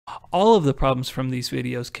All of the problems from these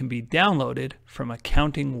videos can be downloaded from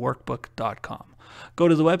accountingworkbook.com. Go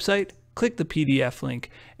to the website, click the PDF link,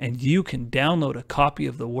 and you can download a copy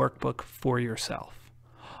of the workbook for yourself.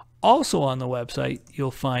 Also on the website,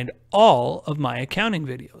 you'll find all of my accounting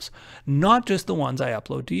videos, not just the ones I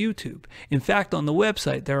upload to YouTube. In fact, on the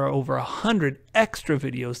website, there are over 100 extra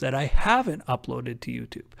videos that I haven't uploaded to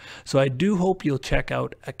YouTube. So I do hope you'll check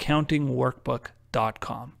out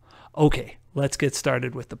accountingworkbook.com. Okay, let's get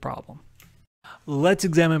started with the problem. Let's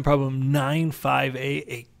examine problem 9.5a,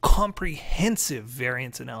 a comprehensive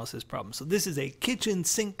variance analysis problem. So this is a kitchen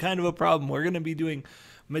sink kind of a problem. We're going to be doing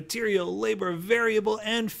material, labor, variable,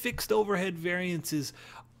 and fixed overhead variances,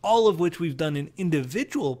 all of which we've done in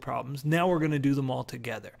individual problems. Now we're going to do them all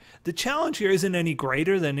together. The challenge here isn't any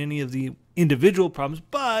greater than any of the individual problems,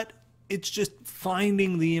 but it's just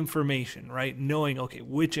finding the information, right? Knowing, okay,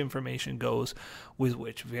 which information goes with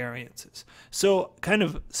which variances. So kind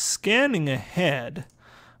of scanning ahead,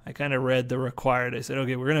 I kind of read the required. I said,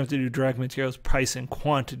 okay, we're going to have to do direct materials, price, and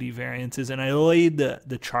quantity variances. And I laid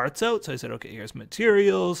the charts out. So I said, okay, here's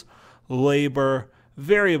materials, labor,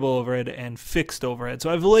 variable overhead, and fixed overhead. So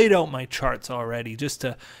I've laid out my charts already just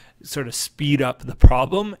to sort of speed up the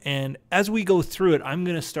problem. And as we go through it, I'm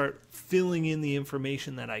going to start filling in the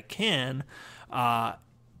information that I can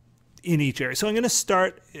in each area. So I'm going to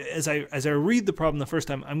start, as I read the problem the first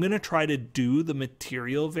time, I'm going to try to do the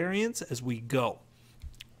material variance as we go.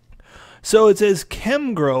 So it says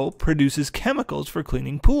ChemGrow produces chemicals for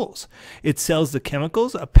cleaning pools. It sells the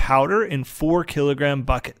chemicals, a powder, in 4 kilogram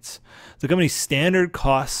buckets. The company's standard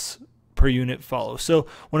costs per unit follow. So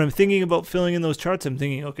when I'm thinking about filling in those charts, I'm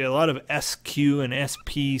thinking, okay, a lot of SQ and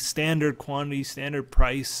SP, standard quantity, standard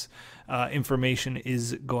price information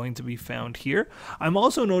is going to be found here. I'm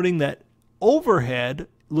also noting that overhead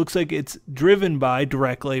looks like it's driven by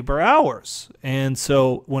direct labor hours. And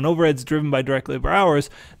so when overhead's driven by direct labor hours,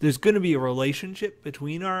 there's going to be a relationship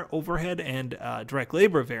between our overhead and direct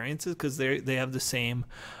labor variances because they have the same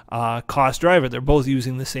cost driver. They're both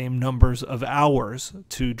using the same numbers of hours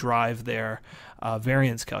to drive their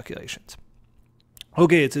variance calculations.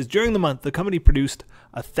 Okay, it says during the month, the company produced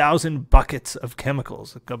 1,000 buckets of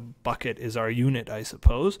chemicals. A bucket is our unit, I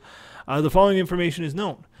suppose. The following information is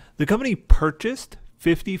known. The company purchased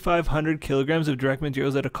 5,500 kilograms of direct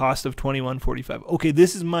materials at a cost of $21.45. Okay,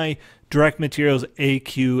 this is my direct materials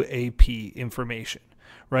AQAP information,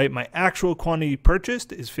 right? My actual quantity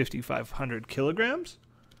purchased is 5,500 kilograms.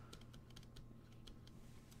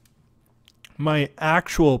 My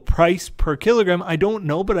actual price per kilogram, I don't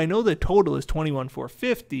know, but I know the total is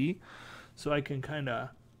 $21.450. So I can kind of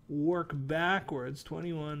work backwards,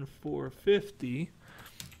 $21.450.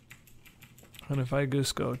 And if I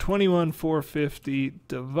just go 21,450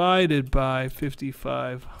 divided by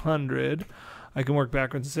 5,500, I can work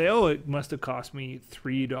backwards and say, oh, it must have cost me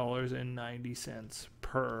 $3.90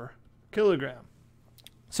 per kilogram.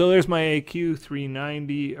 So there's my AQ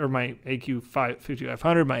 390, or my AQ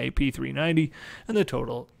 5,500, my AP 390, and the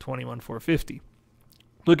total 21,450.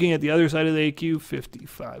 Looking at the other side of the AQ,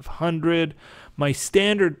 5,500, my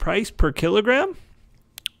standard price per kilogram,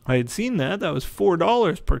 I had seen that. That was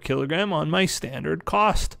 $4 per kilogram on my standard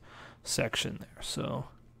cost section there. So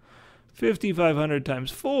 5,500 times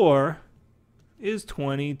 4 is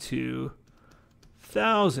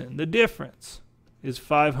 22,000. The difference is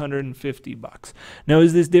 550 bucks. Now,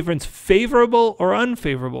 is this difference favorable or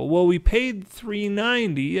unfavorable? Well, we paid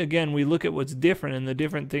 $3.90. Again, we look at what's different, and the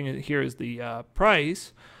different thing here is the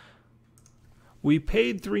price. We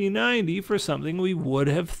paid $3.90 for something we would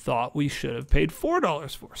have thought we should have paid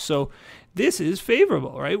 $4 for. So this is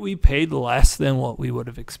favorable, right? We paid less than what we would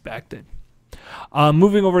have expected.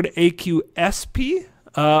 Moving over to AQSP,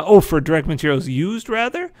 for direct materials used,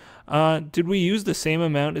 rather. Did we use the same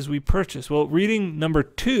amount as we purchased? Well, reading number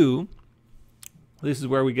 2, this is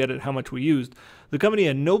where we get at how much we used. The company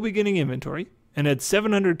had no beginning inventory and had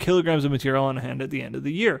 700 kilograms of material on hand at the end of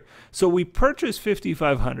the year. So we purchased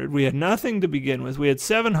 5,500. We had nothing to begin with. We had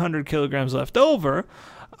 700 kilograms left over.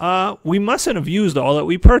 We mustn't have used all that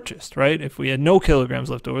we purchased, right? If we had no kilograms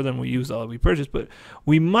left over, then we used all that we purchased. But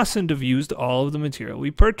we mustn't have used all of the material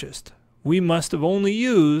we purchased. We must have only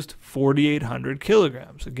used 4,800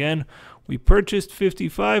 kilograms. Again, we purchased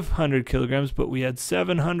 5,500 kilograms, but we had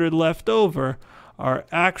 700 left over. Our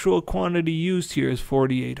actual quantity used here is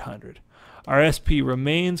 4,800. Our SP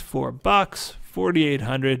remains $4.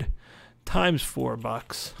 4,800 times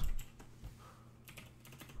 $4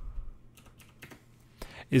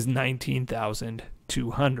 is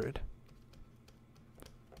 19,200.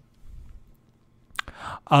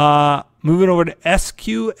 Moving over to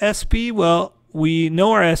SQSP, well, we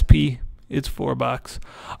know our SP it's $4.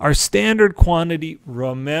 Our standard quantity,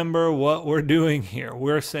 remember what we're doing here.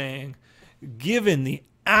 We're saying, given the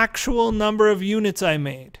actual number of units I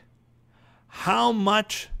made, how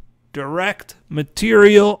much direct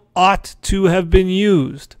material ought to have been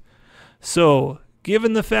used. So,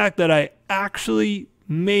 given the fact that I actually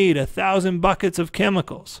made 1,000 buckets of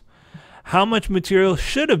chemicals, how much material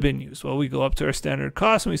should have been used? Well, we go up to our standard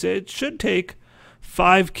cost and we say it should take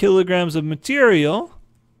 5 kilograms of material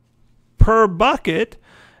per bucket,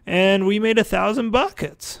 and we made 1,000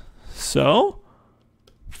 buckets. So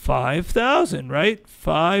 5,000, right?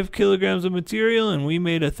 5 kilograms of material, and we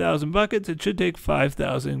made 1,000 buckets. It should take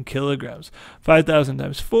 5,000 kilograms. 5,000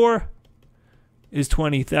 times 4 is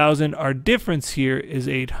 20,000. Our difference here is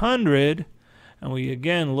 800. And we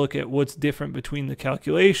again look at what's different between the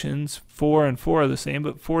calculations. 4 and 4 are the same,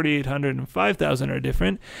 but 4,800 and 5,000 are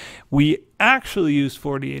different. We actually used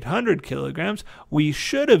 4,800 kilograms. We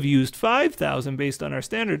should have used 5,000 based on our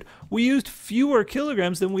standard. We used fewer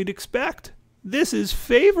kilograms than we'd expect. This is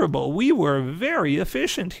favorable. We were very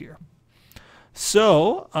efficient here.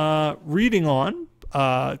 So, reading on,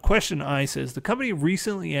 question I says, the company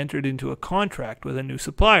recently entered into a contract with a new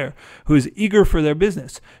supplier who is eager for their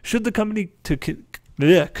business. Should the company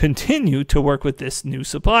continue to work with this new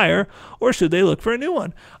supplier, or should they look for a new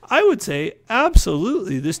one? I would say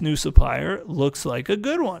absolutely this new supplier looks like a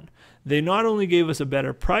good one. They not only gave us a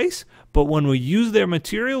better price, but when we used their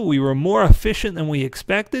material, we were more efficient than we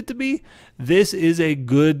expected to be. This is a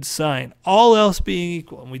good sign. All else being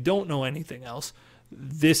equal, and we don't know anything else,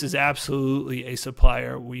 this is absolutely a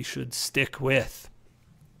supplier we should stick with.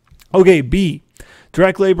 Okay, B,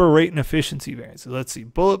 direct labor rate and efficiency variance. So let's see.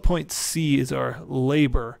 Bullet point C is our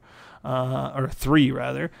labor, or 3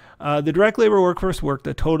 rather. The direct labor workforce worked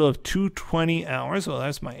a total of 220 hours. Well,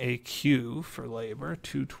 that's my AQ for labor,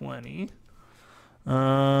 220.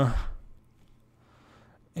 Where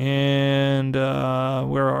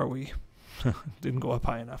are we? Didn't go up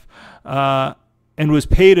high enough. And was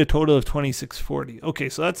paid a total of $26.40. Okay,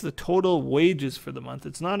 so that's the total wages for the month.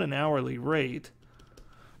 It's not an hourly rate,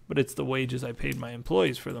 but it's the wages I paid my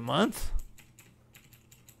employees for the month.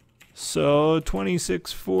 So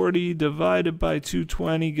 $26.40 divided by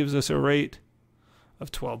 220 gives us a rate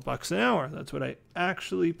of $12 an hour. That's what I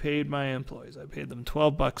actually paid my employees. I paid them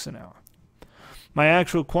 $12 an hour. My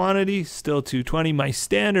actual quantity, still 220. My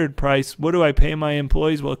standard price, what do I pay my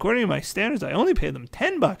employees? Well, according to my standards, I only pay them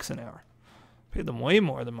 $10 an hour. Paid them way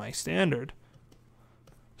more than my standard.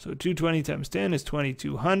 So 220 times 10 is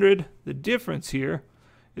 2,200. The difference here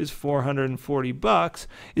is $440.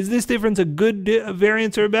 Is this difference a good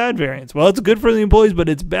variance or a bad variance? Well, it's good for the employees, but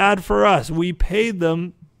it's bad for us. We paid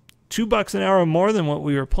them $2 an hour more than what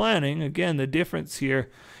we were planning. Again, the difference here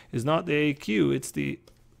is not the AQ, it's the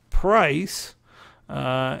price,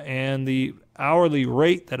 and the hourly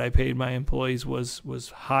rate that I paid my employees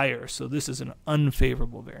was higher. So this is an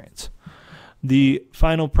unfavorable variance. The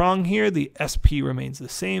final prong here, the SP remains the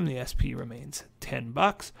same. The SP remains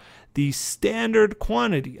 $10. The standard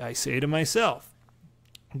quantity, I say to myself,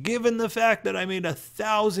 given the fact that I made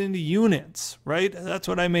 1,000 units, right? That's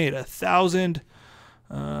what I made, 1,000,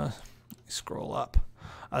 scroll up,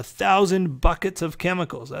 1,000 buckets of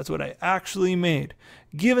chemicals. That's what I actually made.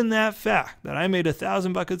 Given that fact that I made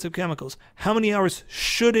 1,000 buckets of chemicals, how many hours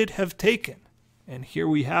should it have taken? And here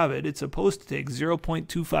we have it. It's supposed to take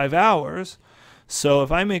 0.25 hours. So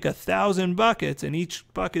if I make 1,000 buckets and each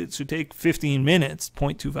bucket should take 15 minutes,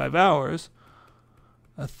 0.25 hours,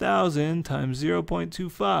 1,000 times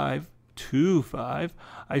 0.25,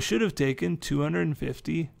 I should have taken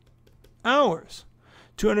 250 hours.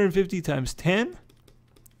 250 times 10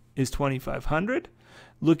 is 2,500.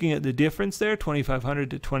 Looking at the difference there,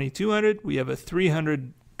 2,500 to 2,200, we have a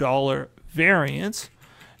 $300 variance.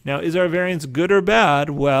 Now, is our variance good or bad?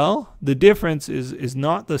 Well, the difference is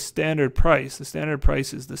not the standard price. The standard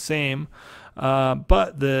price is the same,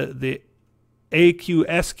 but the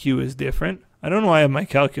AQ, SQ is different. I don't know why I have my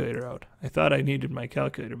calculator out. I thought I needed my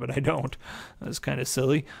calculator, but I don't. That's kind of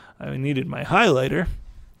silly. I needed my highlighter.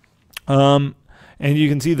 And you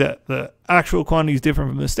can see that the actual quantity is different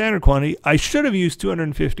from the standard quantity. I should have used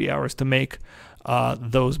 250 hours to make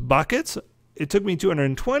those buckets. It took me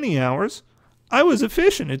 220 hours. I was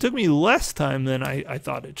efficient. It took me less time than I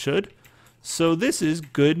thought it should. So this is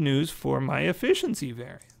good news for my efficiency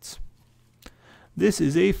variance. This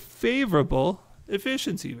is a favorable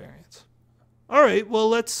efficiency variance. All right, well,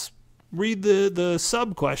 let's read the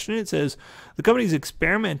sub question. It says, the company is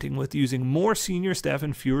experimenting with using more senior staff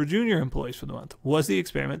and fewer junior employees for the month. Was the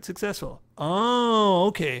experiment successful? Oh,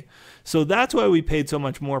 okay. So that's why we paid so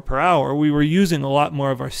much more per hour. We were using a lot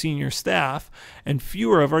more of our senior staff and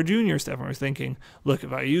fewer of our junior staff. And we're thinking, look,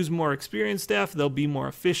 if I use more experienced staff, they'll be more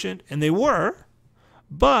efficient. And they were,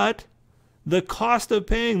 but the cost of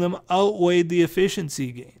paying them outweighed the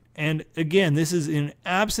efficiency gain. And again, this is in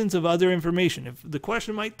absence of other information. If the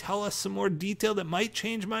question might tell us some more detail that might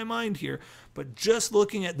change my mind here, but just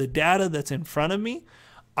looking at the data that's in front of me,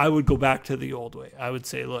 I would go back to the old way. I would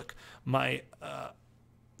say, look, my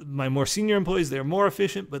more senior employees, they're more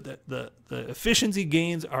efficient, but the efficiency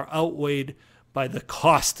gains are outweighed by the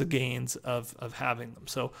cost gains of having them.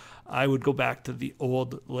 So I would go back to the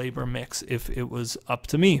old labor mix if it was up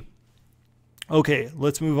to me. Okay,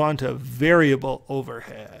 let's move on to variable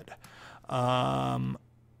overhead.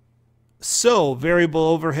 So variable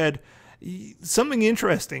overhead, something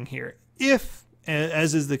interesting here. If,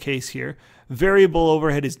 as is the case here, variable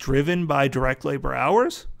overhead is driven by direct labor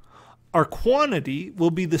hours, our quantity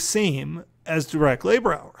will be the same as direct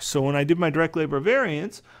labor hours. So when I did my direct labor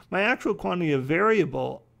variance, my actual quantity of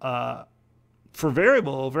variable for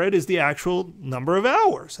variable overhead is the actual number of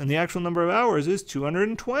hours, and the actual number of hours is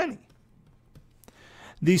 220.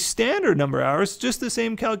 The standard number of hours, just the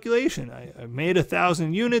same calculation. I made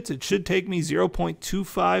 1,000 units. It should take me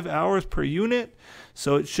 0.25 hours per unit.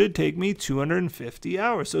 So it should take me 250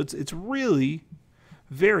 hours. So it's really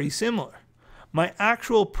very similar. My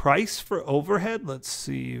actual price for overhead, let's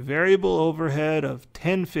see, variable overhead of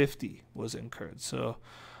 1050 was incurred. So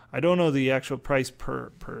I don't know the actual price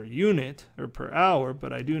per unit or per hour,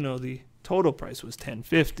 but I do know the total price was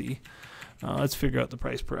 1050. Let's figure out the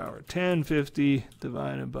price per hour. 1050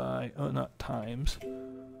 divided by, not times.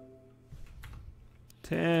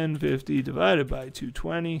 1050 divided by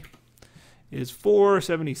 220 is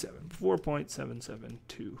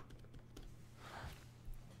 4.772.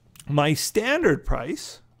 My standard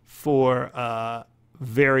price for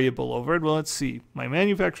variable overhead, well, let's see. My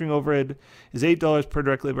manufacturing overhead is $8 per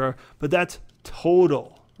direct labor hour, but that's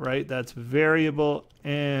total, right? That's variable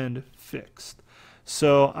and fixed.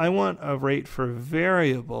 So I want a rate for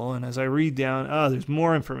variable, and as I read down, there's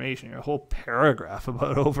more information here, a whole paragraph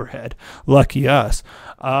about overhead. Lucky us.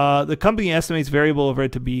 The company estimates variable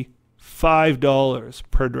overhead to be $5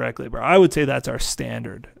 per direct labor. I would say that's our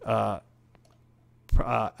standard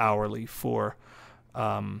hourly for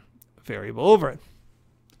variable overhead.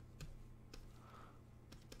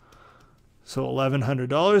 So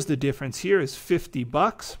 $1,100. The difference here is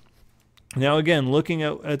 $50. Now again, looking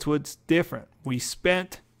at what's different. We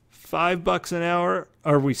spent $5 an hour,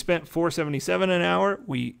 or we spent $4.77 an hour.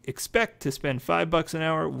 We expect to spend $5 an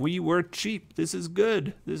hour. We were cheap. This is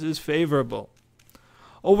good. This is favorable.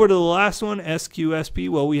 Over to the last one, SQ/SP.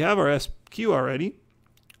 Well, we have our SQ already.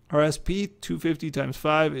 Our SP, 250 times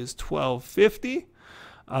 5 is 1250.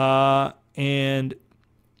 And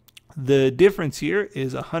the difference here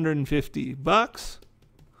is $150.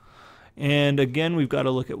 And again, we've got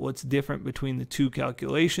to look at what's different between the two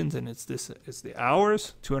calculations, and it's the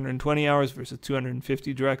hours, 220 hours versus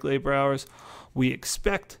 250 direct labor hours. We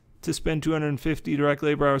expect to spend 250 direct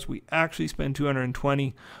labor hours. We actually spend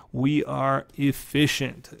 220. We are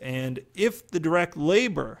efficient. And if the direct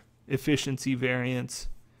labor efficiency variance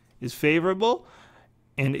is favorable,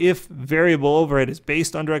 and if variable overhead is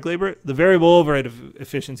based on direct labor, the variable overhead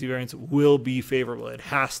efficiency variance will be favorable. It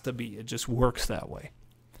has to be. It just works that way.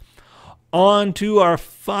 On to our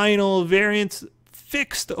final variance,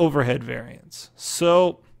 fixed overhead variance.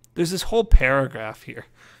 So there's this whole paragraph here.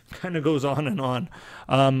 Kind of goes on and on.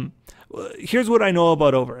 Here's what I know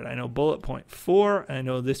about overhead. I know bullet point 4. And I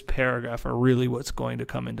know this paragraph are really what's going to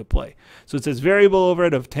come into play. So it says variable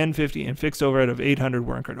overhead of 1050 and fixed overhead of 800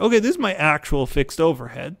 were incurred. Okay, this is my actual fixed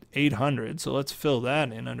overhead, 800. So let's fill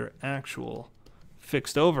that in under actual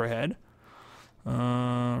fixed overhead.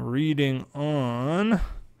 Reading on.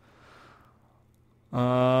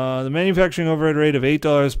 The manufacturing overhead rate of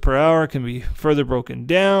 $8 per hour can be further broken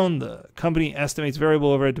down. The company estimates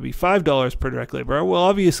variable overhead to be $5 per direct labor hour. Well,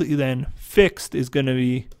 obviously then fixed is going to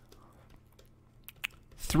be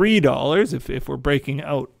 $3 if we're breaking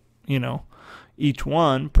out, each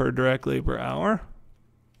one per direct labor hour.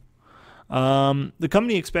 The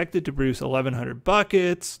company expected to produce 1,100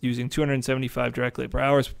 buckets using 275 direct labor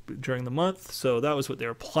hours during the month. So that was what they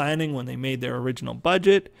were planning when they made their original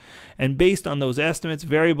budget. And based on those estimates,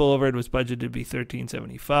 variable overhead was budgeted to be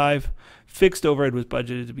 $1,375. Fixed overhead was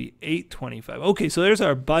budgeted to be $825. Okay, so there's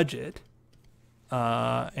our budget.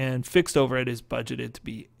 And fixed overhead is budgeted to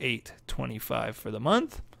be $825 for the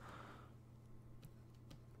month.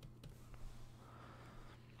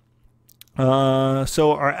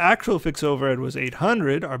 So our actual fixed overhead was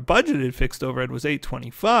 800. Our budgeted fixed overhead was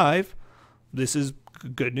 825. This is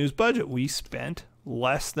good news budget. We spent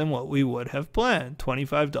less than what we would have planned,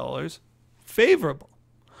 $25 favorable.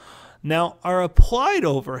 Now, our applied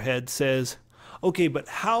overhead says, okay, but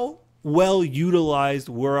how well utilized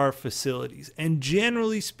were our facilities? And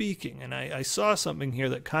generally speaking, and I saw something here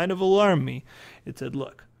that kind of alarmed me. It said,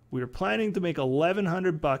 look, we were planning to make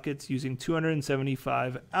 1,100 buckets using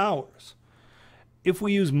 275 hours. If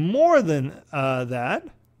we use more than that,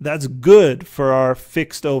 that's good for our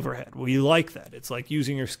fixed overhead. We like that. It's like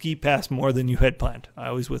using your ski pass more than you had planned. I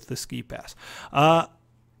always with the ski pass.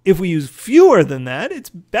 If we use fewer than that, it's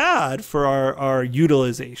bad for our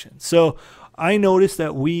utilization. So I noticed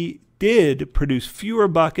that we did produce fewer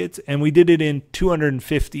buckets, and we did it in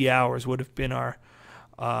 250 hours would have been our,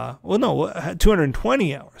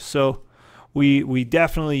 220 hours. So we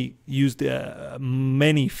definitely used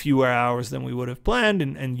many fewer hours than we would have planned,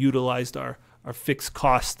 and utilized our fixed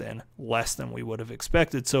costs then less than we would have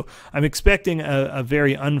expected. So I'm expecting a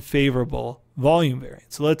very unfavorable volume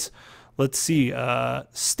variance. So let's see.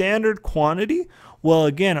 Standard quantity. Well,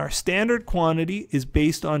 again, our standard quantity is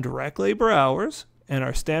based on direct labor hours, and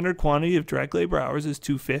our standard quantity of direct labor hours is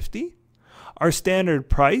 250. Our standard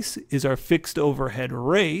price is our fixed overhead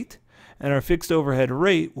rate, and our fixed overhead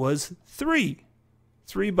rate was $3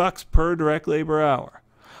 per direct labor hour.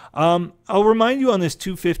 I'll remind you on this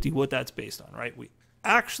 250 what that's based on, right? We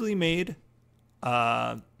actually made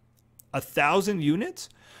 1,000 units.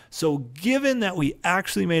 So given that we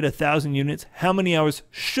actually made 1,000 units, how many hours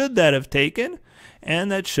should that have taken?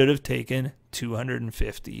 And that should have taken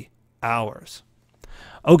 250 hours.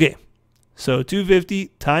 Okay, so 250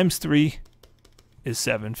 times 3 is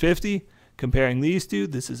 750. Comparing these two,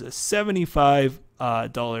 this is a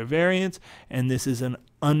 $75 variance, and this is an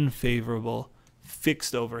unfavorable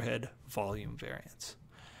fixed overhead volume variance.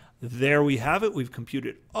 There we have it. We've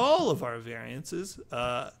computed all of our variances.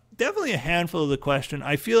 Definitely a handful of the question.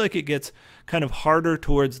 I feel like it gets kind of harder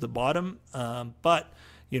towards the bottom, but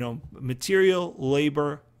material,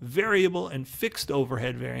 labor, variable, and fixed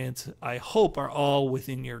overhead variance, I hope, are all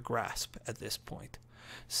within your grasp at this point.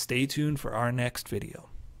 Stay tuned for our next video.